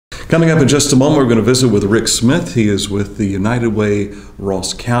Coming up in just a moment, we're going to visit with Rick Smith. He is with the United Way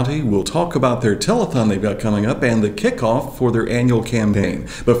Ross County. We'll talk about their telethon they've got coming up and the kickoff for their annual campaign.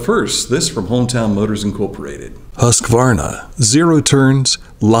 But first, this from Hometown Motors Incorporated. Husqvarna, zero turns,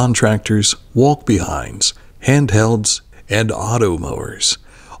 lawn tractors, walk-behinds, handhelds, and auto mowers.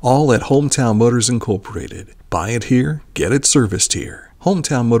 All at Hometown Motors Incorporated. Buy it here, get it serviced here.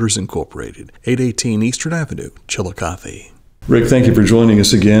 Hometown Motors Incorporated, 818 Eastern Avenue, Chillicothe. Rick, thank you for joining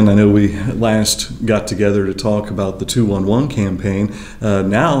us again. I know we last got together to talk about the 211 campaign.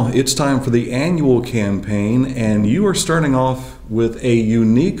 Now it's time for the annual campaign, and you are starting off with a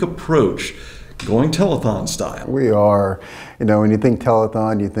unique approach, going telethon style. We are. You know, when you think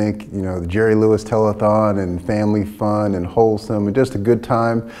telethon, you think, the Jerry Lewis telethon and family fun and wholesome and just a good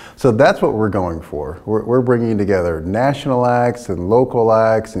time. So that's what we're going for. We're bringing together national acts and local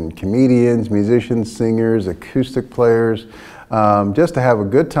acts and comedians, musicians, singers, acoustic players, just to have a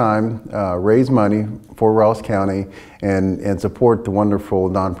good time, raise money for Ross County and support the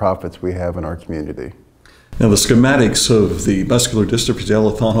wonderful nonprofits we have in our community. Now, the schematics of the Muscular Dystrophy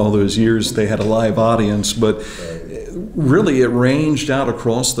Telethon all those years, they had a live audience, but really it ranged out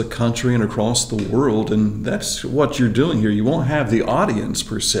across the country and across the world, and that's what you're doing here. You won't have the audience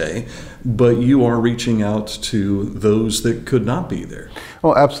per se, but you are reaching out to those that could not be there.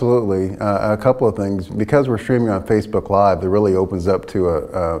 Well, absolutely. A couple of things. Because we're streaming on Facebook Live, it really opens up to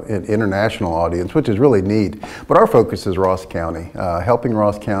an international audience, which is really neat. But our focus is Ross County, helping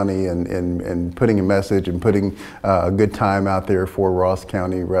Ross County and putting a message and putting a good time out there for Ross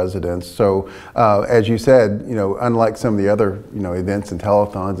County residents. So, as you said, unlike some of the other, events and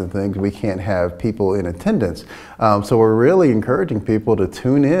telethons and things, we can't have people in attendance. So we're really encouraging people to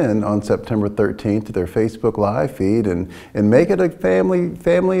tune in on September 13th to their Facebook Live feed and make it a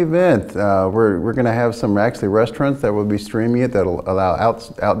family event. We're going to have some actually restaurants that will be streaming it that'll allow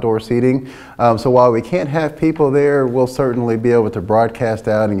outdoor seating. So while we can't have people there, we'll certainly be able to broadcast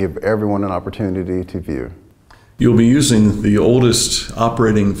out and give everyone an opportunity to view. You'll be using the oldest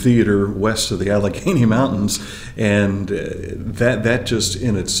operating theater west of the Allegheny Mountains, and that just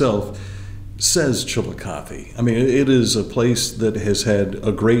in itself says Chillicothe. I mean, it is a place that has had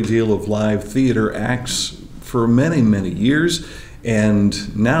a great deal of live theater acts for many, many years,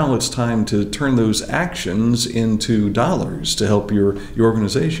 and now it's time to turn those actions into dollars to help your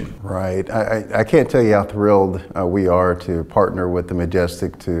organization. Right. I can't tell you how thrilled we are to partner with the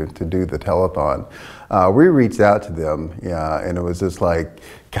Majestic to do the telethon. We reached out to them, and it was just like,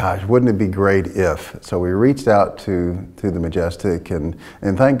 gosh, wouldn't it be great if? So we reached out to the Majestic, and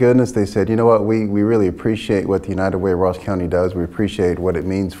thank goodness they said, you know what, we really appreciate what the United Way Ross County does. We appreciate what it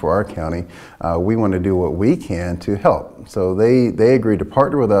means for our county. We want to do what we can to help. So they agreed to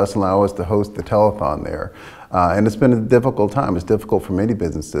partner with us and allow us to host the telethon there. And it's been a difficult time. It's difficult for many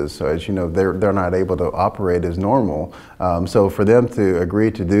businesses. So as you know, they're not able to operate as normal. So for them to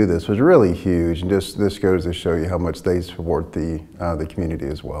agree to do this was really huge. And this goes to show you how much they support the community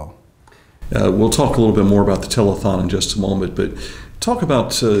as well. We'll talk a little bit more about the telethon in just a moment, but talk about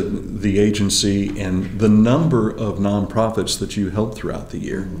the agency and the number of nonprofits that you help throughout the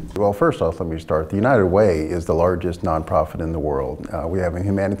year. Well, first off, let me start. The United Way is the largest nonprofit in the world. We have a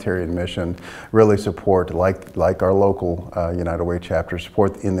humanitarian mission, really support, like our local United Way chapter,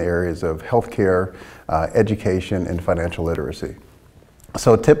 support in the areas of healthcare, education, and financial literacy.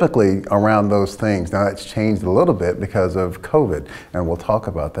 So typically around those things, now it's changed a little bit because of COVID, and we'll talk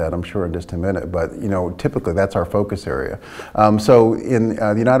about that, I'm sure, in just a minute, but typically that's our focus area. So in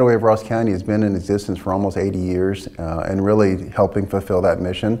the United Way of Ross County has been in existence for almost 80 years and really helping fulfill that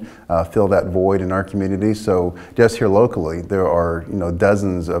mission, fill that void in our community. So just here locally, there are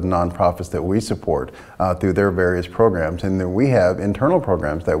dozens of nonprofits that we support through their various programs, and then we have internal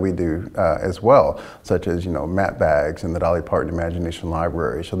programs that we do as well, such as Matt Bags and the Dolly Parton Imagination Library.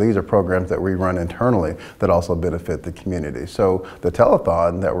 So these are programs that we run internally that also benefit the community. So the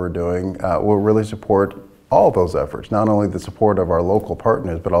telethon that we're doing will really support all those efforts, not only the support of our local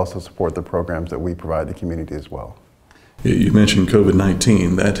partners, but also support the programs that we provide the community as well. You mentioned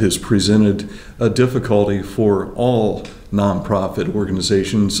COVID-19. That has presented a difficulty for all nonprofit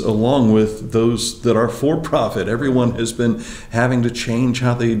organizations, along with those that are for-profit. Everyone has been having to change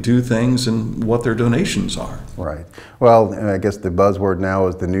how they do things and what their donations are. Right. Well, I guess the buzzword now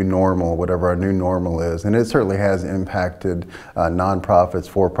is the new normal, whatever our new normal is, and it certainly has impacted nonprofits,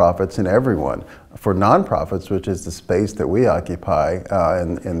 for-profits, and everyone. For nonprofits, which is the space that we occupy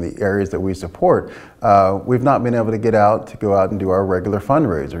in the areas that we support, we've not been able to go out and do our regular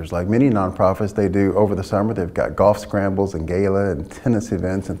fundraisers. Like many nonprofits, they do over the summer, they've got golf scrambles, rambles and gala and tennis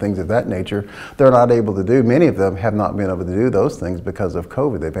events and things of that nature, they're not able to do. Many of them have not been able to do those things because of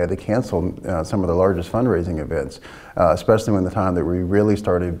COVID. They've had to cancel some of the largest fundraising events, especially when the time that we really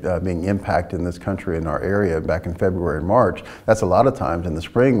started being impacted in this country, in our area, back in February and March. That's a lot of times in the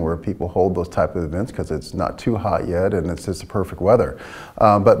spring where people hold those type of events because it's not too hot yet and it's just the perfect weather.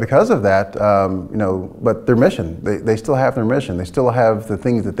 But because of that, but their mission, they still have their mission. They still have the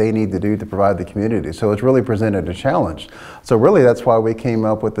things that they need to do to provide the community. So it's really presented a challenge. So really that's why we came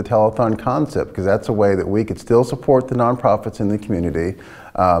up with the telethon concept, because that's a way that we could still support the nonprofits in the community,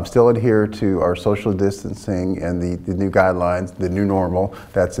 still adhere to our social distancing and the new guidelines, the new normal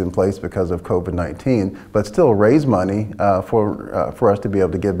that's in place because of COVID-19, but still raise money for us to be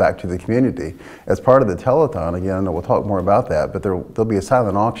able to give back to the community. As part of the telethon, again, we'll talk more about that, but there'll be a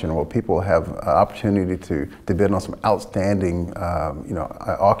silent auction where people have opportunity to bid on some outstanding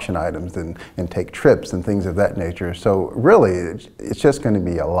auction items and take trips and things of that nature. So really, it's just going to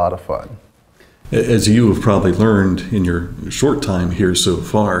be a lot of fun. As you have probably learned in your short time here so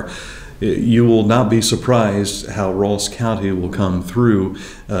far, you will not be surprised how Ross County will come through.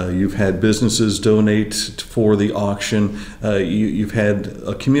 You've had businesses donate for the auction. You've had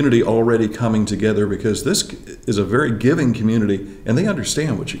a community already coming together, because this is a very giving community and they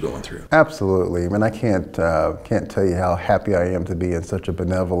understand what you're going through. Absolutely. I mean, I can't tell you how happy I am to be in such a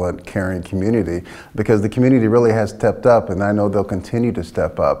benevolent, caring community, because the community really has stepped up, and I know they'll continue to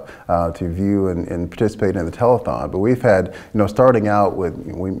step up to view and participate in the telethon. But we've had, starting out with,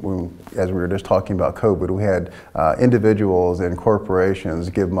 as we were just talking about COVID, we had individuals and corporations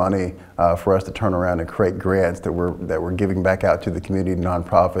give money for us to turn around and create grants that we're giving back out to the community,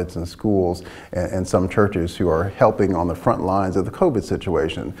 nonprofits and schools and some churches who are helping on the front lines of the COVID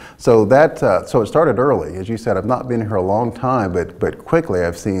situation. So so it started early. As you said, I've not been here a long time, but quickly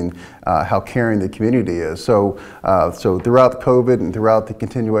I've seen how caring the community is. So throughout COVID and throughout the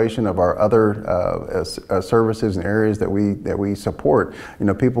continuation of our other services and areas that we support,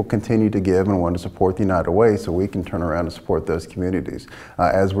 people continue to give and want to support the United Way, so we can turn around and support those communities.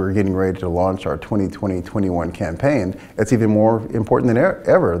 As we're getting ready to launch our 2020-21 campaign, it's even more important than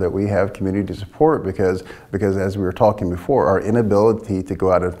ever that we have community support, because as we were talking before, our inability to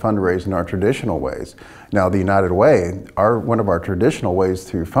go out and fundraise in our traditional ways. Now, the United Way, one of our traditional ways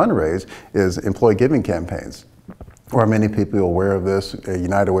to fundraise is employee giving campaigns. Or many people are aware of this. A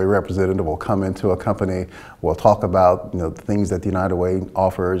United Way representative will come into a company, we'll talk about the things that the United Way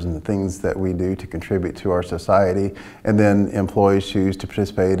offers and the things that we do to contribute to our society, and then employees choose to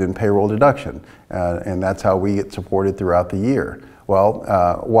participate in payroll deduction, and that's how we get supported throughout the year. Well,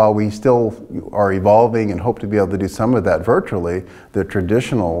 while we still are evolving and hope to be able to do some of that virtually, the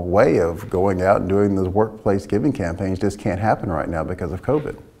traditional way of going out and doing those workplace giving campaigns just can't happen right now because of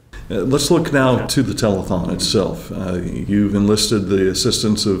COVID. Let's look now to the telethon itself. You've enlisted the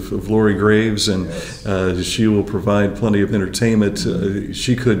assistance of Lori Graves, and she will provide plenty of entertainment.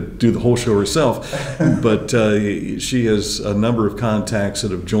 She could do the whole show herself, but she has a number of contacts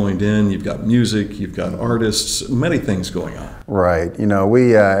that have joined in. You've got music, you've got artists, many things going on. Right.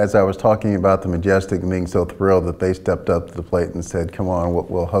 We, as I was talking about the Majestic being so thrilled that they stepped up to the plate and said, come on,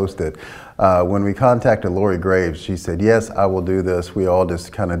 we'll host it. When we contacted Lori Graves, she said, yes, I will do this. We all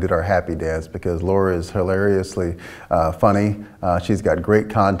just kind of did our happy dance, because Lori is hilariously funny. She's got great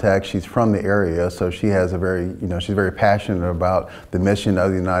contacts. She's from the area, so she has she's very passionate about the mission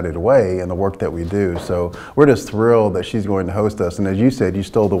of the United Way and the work that we do. So we're just thrilled that she's going to host us. And as you said, you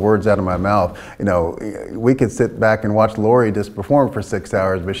stole the words out of my mouth. We could sit back and watch Lori just perform for 6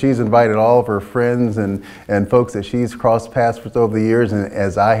 hours, but she's invited all of her friends and folks that she's crossed paths with over the years, and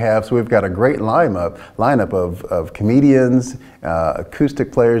as I have. So we've got a great lineup of comedians,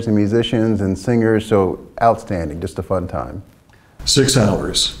 acoustic players and musicians and singers. So outstanding, just a fun time. 6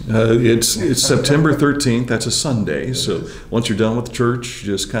 hours. It's September 13th. That's a Sunday. So once you're done with church,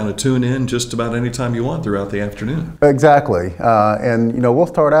 just kind of tune in just about any time you want throughout the afternoon. Exactly. And we'll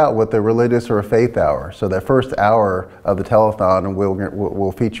start out with a religious or a faith hour. So that first hour of the telethon,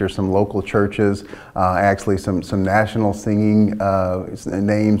 we'll feature some local churches, actually some national singing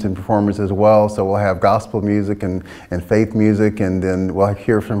names and performers as well. So we'll have gospel music and faith music, and then we'll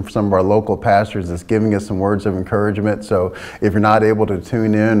hear from some of our local pastors that's giving us some words of encouragement. So if you're not able to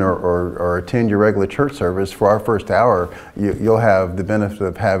tune in or attend your regular church service for our first hour, you'll have the benefit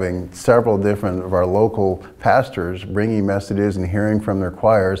of having several different of our local pastors bringing messages and hearing from their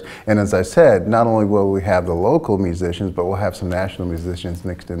choirs. And as I said, not only will we have the local musicians, but we'll have some national musicians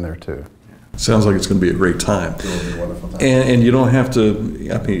mixed in there too. Sounds like it's going to be a great time. It'll be a wonderful time. And you don't have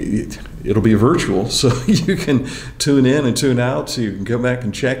to, it'll be virtual, so you can tune in and tune out, so you can come back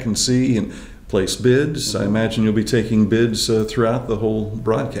and check and see. And place bids. I imagine you'll be taking bids throughout the whole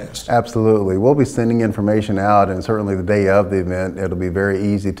broadcast. Absolutely. We'll be sending information out, and certainly the day of the event, it'll be very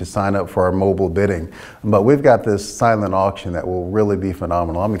easy to sign up for our mobile bidding. But we've got this silent auction that will really be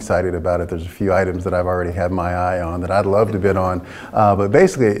phenomenal. I'm excited about it. There's a few items that I've already had my eye on that I'd love to bid on. But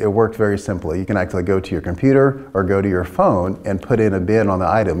basically, it works very simply. You can actually go to your computer or go to your phone and put in a bid on the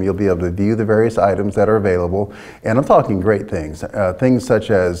item. You'll be able to view the various items that are available. And I'm talking great things. Things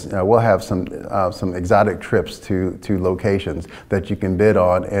such as we'll have some exotic trips to locations that you can bid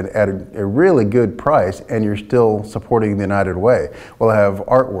on and at a really good price, and you're still supporting the United Way. We'll have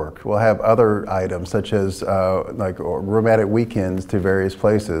artwork. We'll have other items such as like romantic weekends to various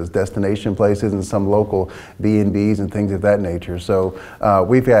places, destination places, and some local B&Bs and things of that nature. So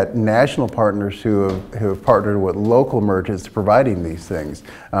we've got national partners who have partnered with local merchants providing these things.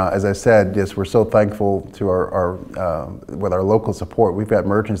 As I said, just we're so thankful to with our local support. We've got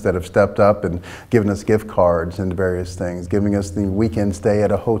merchants that have stepped up and given us gift cards and various things, giving us the weekend stay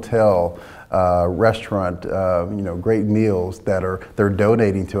at a hotel, restaurant, great meals that they're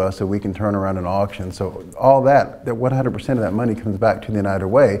donating to us so we can turn around an auction. So all that 100% of that money comes back to the United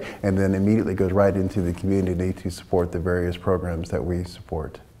Way and then immediately goes right into the community to support the various programs that we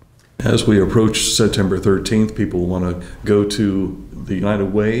support. As we approach September 13th, people want to go to the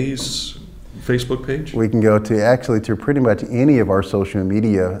United Way's Facebook page? We can go to pretty much any of our social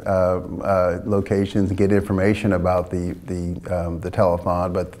media locations and get information about the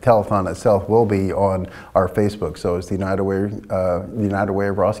telethon, but the telethon itself will be on our Facebook. So it's the United Way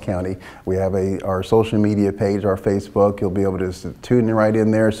of Ross County. We have our social media page, our Facebook. You'll be able to tune in right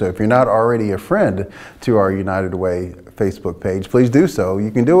in there. So if you're not already a friend to our United Way Facebook page, please do so.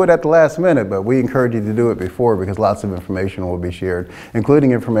 You can do it at the last minute, but we encourage you to do it before because lots of information will be shared,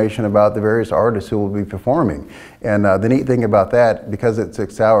 including information about the various artists who will be performing. And the neat thing about that, because it's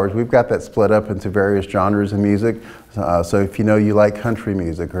 6 hours, we've got that split up into various genres of music. So if you know you like country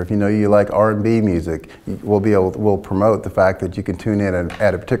music, or if you know you like R&B music, we'll promote the fact that you can tune in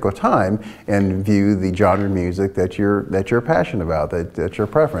at a particular time and view the genre of music that you're passionate about, that's your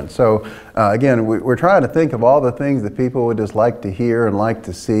preference. So again, we're trying to think of all the things that people would just like to hear and like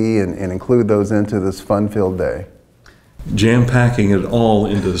to see, and include those into this fun-filled day. Jam-packing it all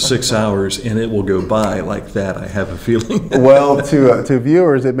into 6 hours, and it will go by like that, I have a feeling. Well, to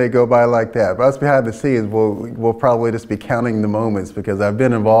viewers, it may go by like that. But us behind the scenes, we'll probably just be counting the moments, because I've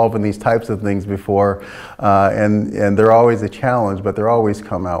been involved in these types of things before, and they're always a challenge, but they're always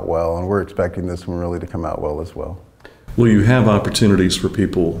come out well, and we're expecting this one really to come out well as well. Will you have opportunities for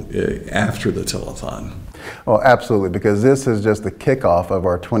people after the telethon? Well, absolutely, because this is just the kickoff of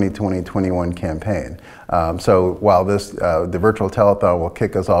our 2020-21 campaign. So while the virtual telethon will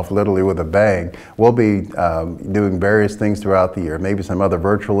kick us off literally with a bang, we'll be doing various things throughout the year, maybe some other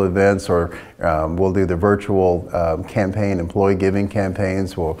virtual events, or we'll do the virtual campaign, employee giving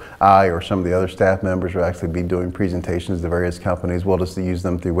campaigns. I or some of the other staff members will actually be doing presentations to various companies. We'll just use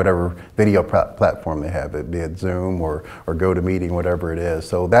them through whatever video platform they have, be it Zoom or GoToMeeting, whatever it is.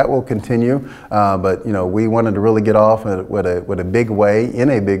 So that will continue, but we wanted to really get off with a big way,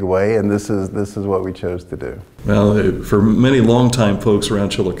 and this is what we chose to do. Well, for many longtime folks around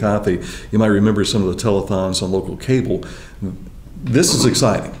Chillicothe, you might remember some of the telethons on local cable. This is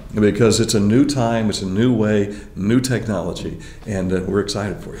exciting because it's a new time, it's a new way, new technology, and we're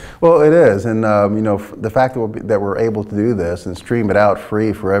excited for you. Well, it is, and the fact that we're able to do this and stream it out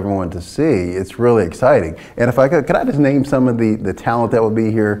free for everyone to see, it's really exciting. And if I could I just name some of the talent that will be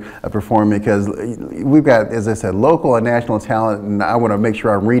here performing, because we've got, as I said, local and national talent, and I want to make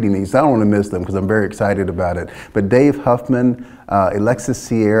sure I'm reading these. I don't want to miss them because I'm very excited about it. But Dave Huffman, Alexis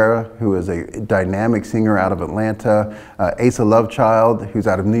Sierra, who is a dynamic singer out of Atlanta, Asa Lovechild, who's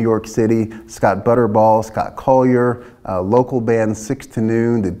out of New York City, Scott Butterball, Scott Collier, local band 6 to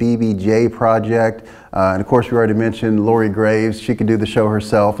Noon, the BBJ Project, and of course we already mentioned Lori Graves. She could do the show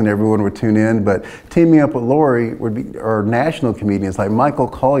herself and everyone would tune in, but teaming up with Lori would be our national comedians like Michael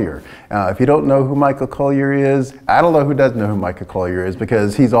Collier. If you don't know who Michael Collier is, I don't know who doesn't know who Michael Collier is,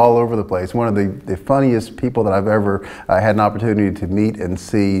 because he's all over the place. One of the funniest people that I've ever had an opportunity to meet and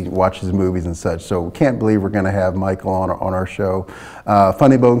see, watch his movies and such. So can't believe we're going to have Michael on our show.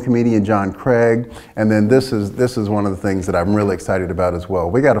 Funny Bone comedian John Craig, and then this is one of the things that I'm really excited about as well.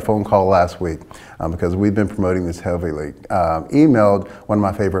 We got a phone call last week because we've been promoting this heavily. Emailed one of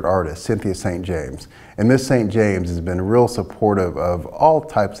my favorite artists, Cynthia St. James. And Miss St. James has been real supportive of all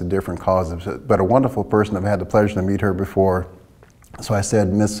types of different causes, but a wonderful person. I've had the pleasure to meet her before. So I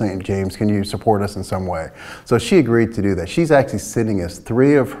said, Miss St. James, can you support us in some way? So she agreed to do that. She's actually sending us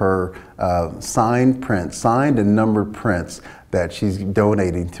 3 of her signed and numbered prints that she's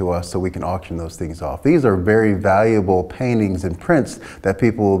donating to us so we can auction those things off. These are very valuable paintings and prints that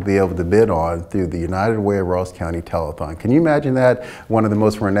people will be able to bid on through the United Way of Ross County Telethon. Can you imagine that? One of the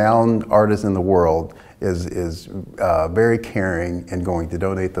most renowned artists in the world is very caring and going to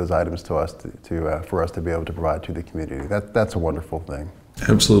donate those items to us for us to be able to provide to the community. That's a wonderful thing.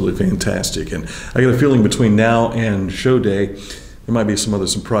 Absolutely fantastic. And I got a feeling between now and show day, there might be some other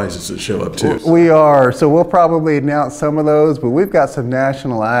surprises that show up too. We are. So we'll probably announce some of those, but we've got some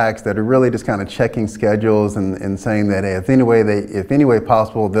national acts that are really just kind of checking schedules and saying that, hey, if any way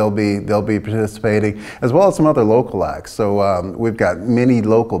possible, they'll be participating, as well as some other local acts. So we've got many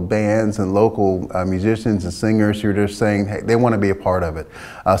local bands and local musicians and singers who are just saying, hey, they want to be a part of it.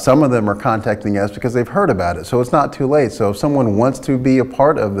 Some of them are contacting us because they've heard about it, so it's not too late. So if someone wants to be a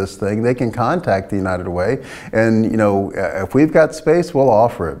part of this thing, they can contact the United Way, and if we've got space, we'll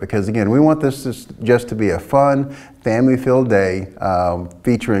offer it, because again, we want this just to be a fun, family-filled day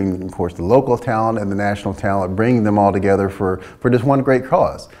featuring, of course, the local talent and the national talent, bringing them all together for just one great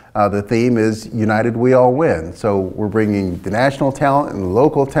cause. The theme is United We All Win. So we're bringing the national talent and the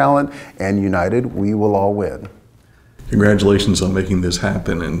local talent, and united we will all win. Congratulations on making this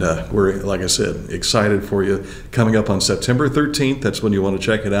happen, and we're, like I said, excited for you. Coming up on September 13th, that's when you want to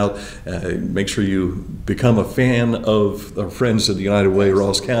check it out. Make sure you become a fan of our friends at the United Way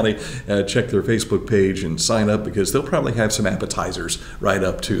Ross County. Check their Facebook page and sign up, because they'll probably have some appetizers right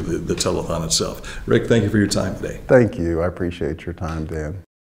up to the telethon itself. Rick, thank you for your time today. Thank you. I appreciate your time, Dan.